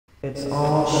It's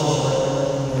all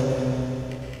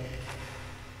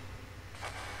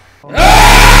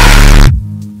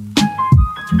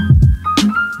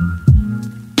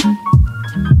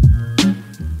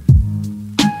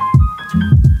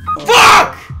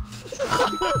Fuck!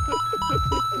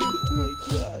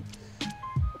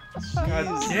 Oh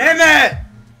God damn it!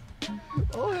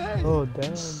 Oh, hey. Oh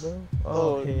damn, bro.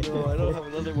 Oh no, I don't have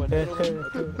another one.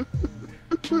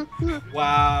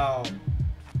 Wow.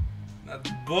 That's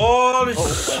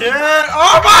bullshit.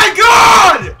 Oh my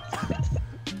god!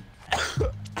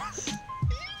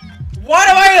 Why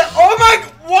do I? Oh my!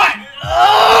 What?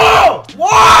 Oh!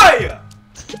 Why?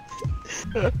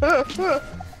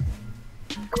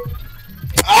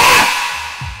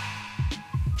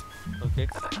 Okay.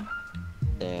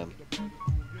 Damn.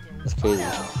 That's crazy.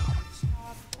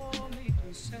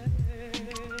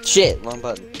 Shit, wrong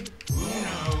button.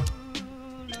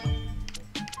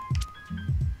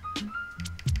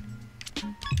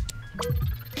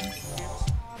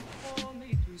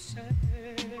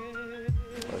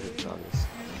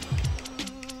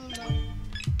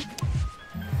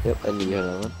 Yep, I need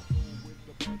another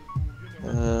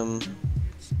one.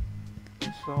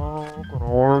 It's all gonna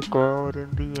work out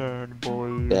in the end,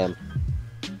 boys. Damn.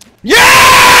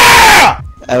 Yeah!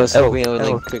 I was hoping it would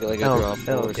Elk, like quick like a draw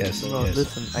forward. Yes. No,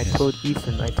 listen, I told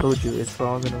Ethan, I told you, it's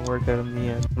all gonna work out in the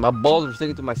end. My balls are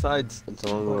sticking to my sides. It's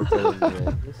all gonna work out in the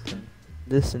end.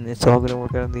 Listen, it's all gonna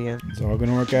work out in the end. It's all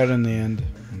gonna work out in the end.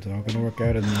 It's all gonna work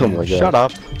out in the Oh end. my god. Shut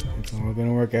up. It's all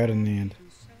gonna work out in the end.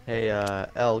 Hey,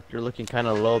 Elk, you're looking kind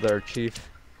of low there, Chief.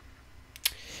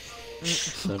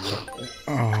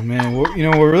 Oh man, what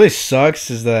really sucks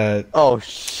is that Oh,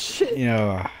 shit.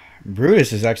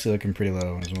 Brutus is actually looking pretty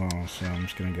low as well. So I'm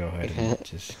just gonna go ahead and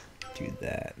just do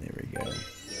that. There we go.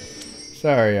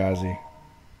 Sorry, Ozzy.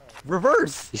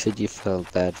 Reverse. You said you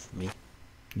felt bad for me.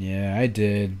 Yeah, I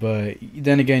did, but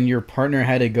then again, your partner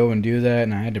had to go and do that,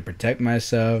 and I had to protect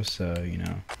myself. So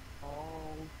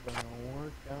All gonna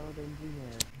work out in the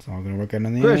end. it's all gonna work out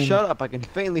in the Chris, end. shut up. I can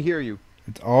faintly hear you.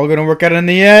 It's all gonna work out in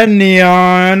the end,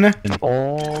 Neon.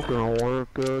 All gonna work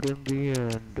out in the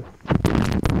end.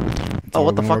 It's Oh, all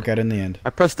what the gonna fuck? work out in the end. I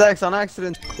pressed X on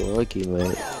accident. Lucky,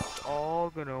 mate. It's all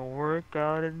gonna work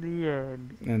out in the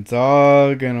end. It's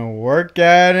all gonna work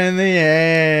out in the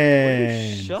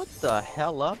end. Shut the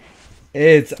hell up.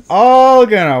 It's all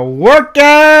gonna work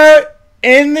out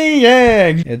in the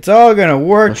end. It's all gonna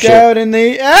work shit. out in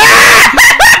the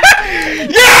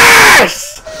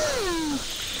Yes!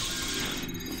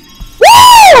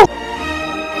 Woo!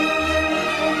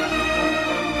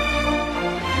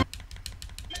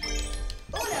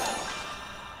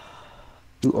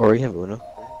 You already have Uno?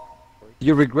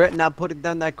 You regret not putting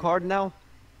down that card now?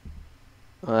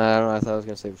 I don't know, I thought I was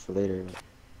gonna save it for later. But...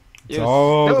 It's You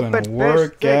all stupid gonna fish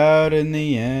work stick. out in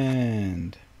the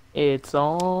end. It's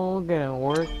all gonna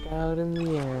work out in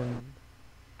the end.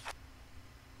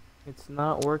 It's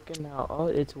not working out. Oh,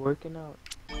 it's working out.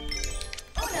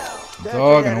 It's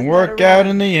all gonna work out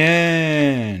in the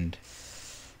end.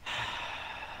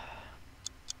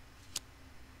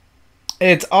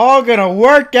 It's all gonna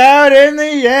work out in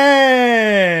the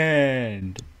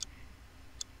end.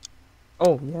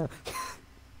 Oh yeah.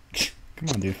 Come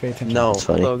on, dude, pay attention. No. That's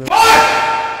funny. Logan.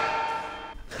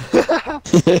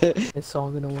 It's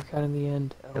all gonna work out in the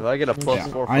end. If I get a plus Yeah,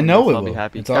 4 from I know this, it I'll be will.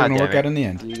 happy. It's all God gonna damn work it. out in the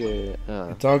end. You get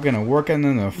It's all gonna work out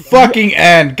in the fucking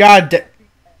end. God damn.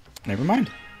 Never mind.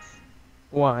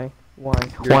 Why? Why?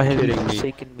 You're Why have you kidding me.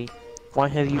 forsaken me? Why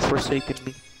have you forsaken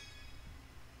me?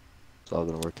 It's all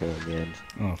gonna work out in the end.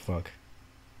 Oh fuck.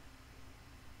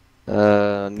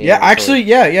 Yeah, Actually,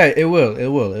 yeah, it will. It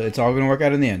will. It's all gonna work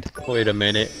out in the end. Wait a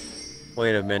minute.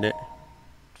 Wait a minute.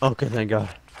 Okay, thank God.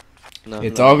 No,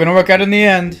 It's no. all gonna work out in the You're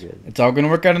end. good. It's all gonna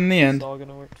work out in the It's end. all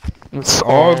gonna work. It's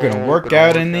all gonna work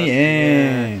out in the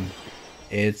end.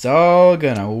 It's all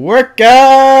gonna work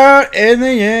out in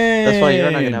the end. That's why you're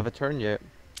not gonna have a turn yet.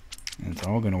 It's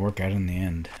all gonna work out in the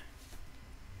end.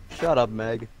 Shut up,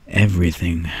 Meg.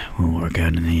 Everything will work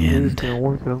out in the It's end. gonna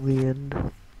work out in the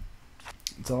end.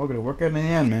 It's all gonna work out in the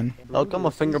end, man. Oh, come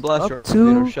a finger blast your Up to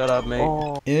computer. Shut up, mate.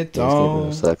 all. It's This game all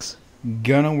really sucks.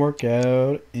 gonna work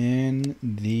out in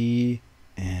the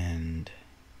end.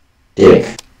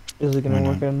 Yeah. Is it Why gonna not?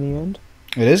 work out in the end?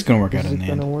 It is gonna work out Is in it the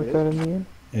gonna end. work out in the end?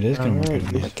 It is gonna work out in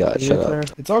the Oh my end. god, shut up.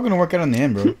 It's all gonna work out in the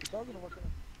end, bro.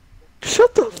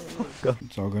 Shut the fuck up.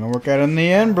 It's all gonna work out in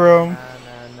the end, bro.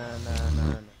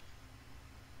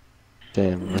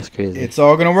 Damn, that's crazy. It's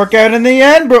all gonna work out in the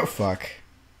end, bro. Fuck.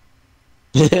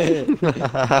 All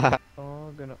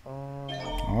gonna.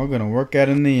 All gonna work out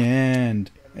in the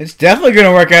end. It's definitely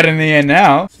gonna work out in the end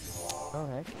now. Oh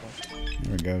heck.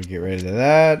 There we go. Get rid of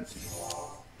that.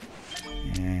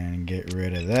 And get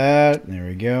rid of that. There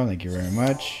we go. Thank you very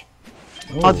much.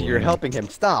 Ozzy, you're helping him.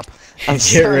 Stop.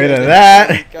 Get rid of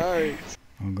that.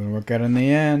 All gonna work out in the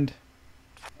end.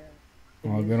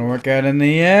 All gonna work out in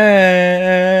the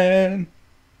end.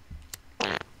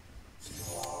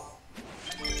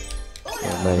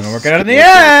 Yeah, Gonna nice. work out in the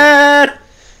end.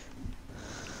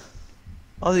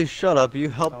 Ozzy, shut up. You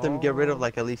helped them get rid of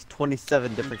like at least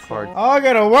 27 different cards. All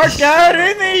gonna work out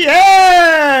in the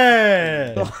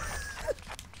end.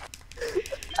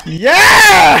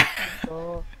 Yeah.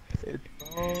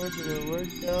 In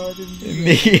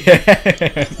the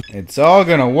end. It's all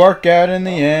gonna work out in the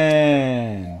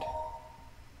end.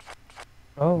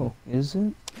 Oh, is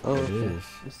it? Oh, It is.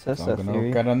 Just It's test all that gonna theory.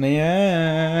 work out in the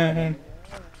end.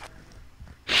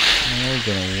 All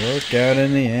gonna work out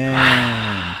in the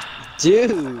end.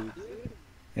 Dude.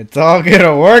 It's all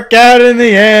gonna work out in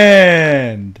the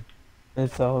end.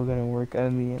 It's all gonna work out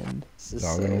in the end. It's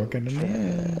all gonna work out in the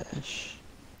end.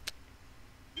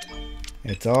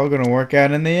 It's all gonna work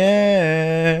out in the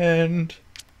end.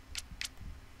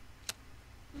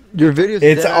 Your videos.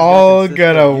 It's all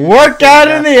gonna work out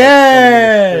in the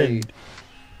end.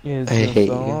 It's I hate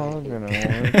you. all gonna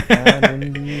work out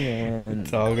in the end.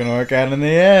 It's all gonna work out in the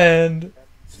end.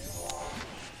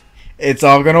 It's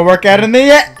all gonna work out in the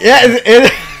end. Yeah,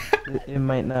 It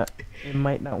might not. It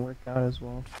might not work out as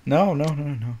well. No,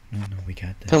 we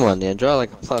got this. Come on, man. Draw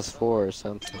like a +4 or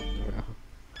something.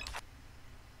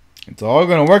 It's all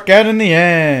gonna work out in the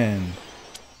end.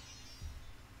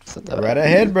 Right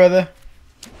ahead, brother.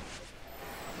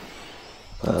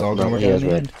 It's all gonna work out in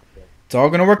the end. It's all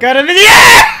gonna work out in the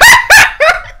end.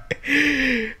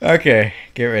 Okay,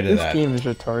 get rid of This that. game is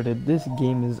retarded. This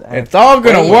game is. It's all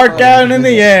gonna Wait, work why out would in you do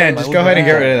the that? end. Why Just would go you ahead and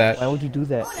do get rid of Why that. would you do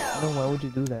that? No, why would you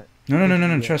do that?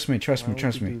 No. Trust me. It's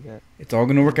all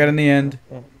gonna work out in the end.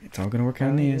 It's all gonna work out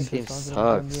in the end. Game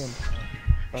sucks.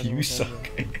 You suck.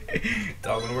 It's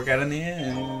all gonna work out in the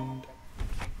end.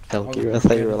 Elky, I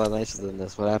thought you were a lot nicer than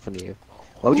this. What happened to you?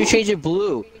 Why would you change it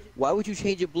blue? Why would you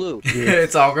change it blue?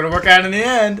 It's all gonna work out in the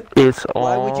end. It's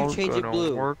Why all would you change it gonna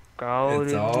blue? work out.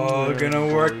 It's in all the gonna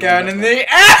end, work boys. out in the end.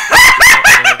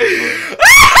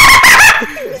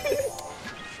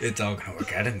 It's all gonna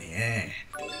work out in the end.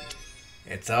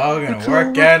 It's all gonna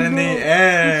work out in the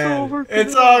end.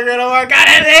 It's all gonna work out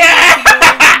in the end.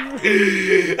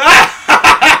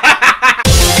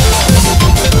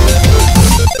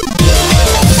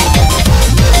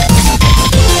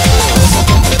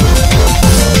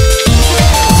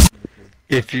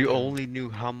 If you only knew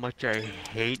how much I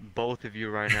hate both of you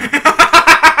right now.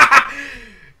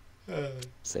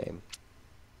 Same.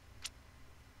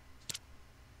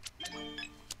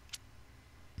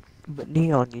 But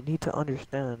Neon, you need to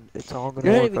understand. It's all gonna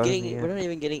We're not work even out in getting. the We're end. not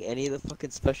even getting any of the fucking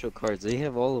special cards. They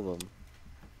have all of them.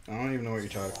 I don't even know what you're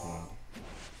talking about.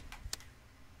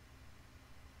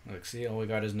 Look, see, all we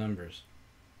got is numbers.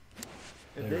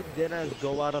 If they did as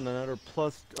go out on another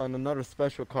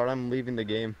special card, I'm leaving the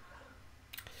game.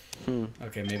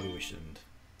 Okay, maybe we shouldn't.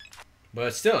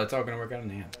 But still, it's all gonna work out in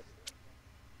the end.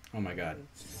 Oh my god.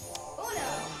 It's all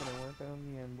gonna work out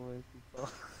in the end, boys.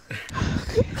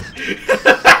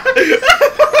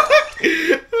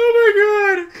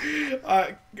 Oh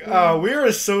my god. We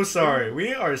are so sorry.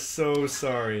 We are so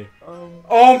sorry.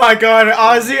 Oh my god,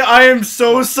 Ozzy, I am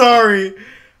so sorry.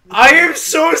 I am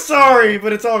so sorry,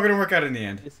 but it's all gonna work out in the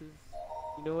end. This is.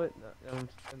 You know what? I'm gonna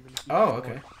keep Oh, it okay.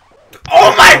 going.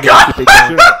 Oh my god!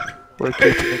 We're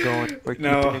keeping it going. We're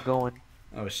No. keeping it going.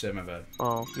 Oh shit, my bad.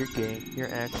 Oh, you're gay.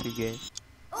 You're actually gay.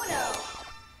 Oh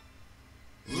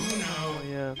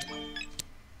yeah.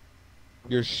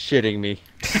 You're shitting me.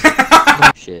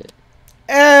 Shit.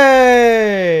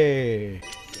 Hey!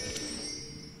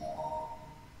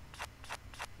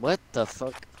 What the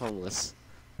fuck? Homeless.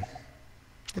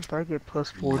 If I get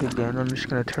 +4 again, I'm just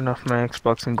gonna turn off my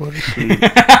Xbox and go to sleep.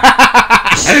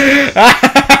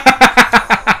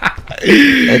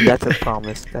 And that's a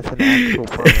promise. That's an actual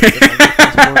promise. If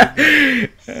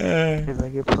I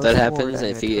get If that +4, happens, I'm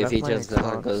if gonna he turn off my just doesn't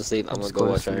Xbox. go to sleep, I'm gonna just go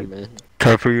to watch sleep. Iron Man.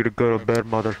 Time for you to go to bed,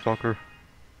 motherfucker.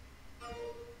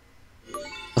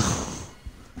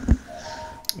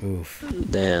 Oof.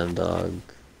 Damn, dog.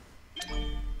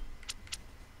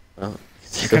 Oh,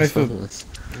 I kinda feel-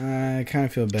 I kind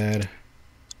of feel bad.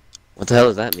 What the hell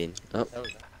does that mean? Oh,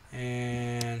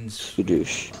 And...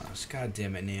 skadoosh. God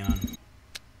damn it, Neon.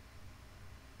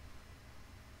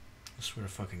 I swear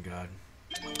to fucking God.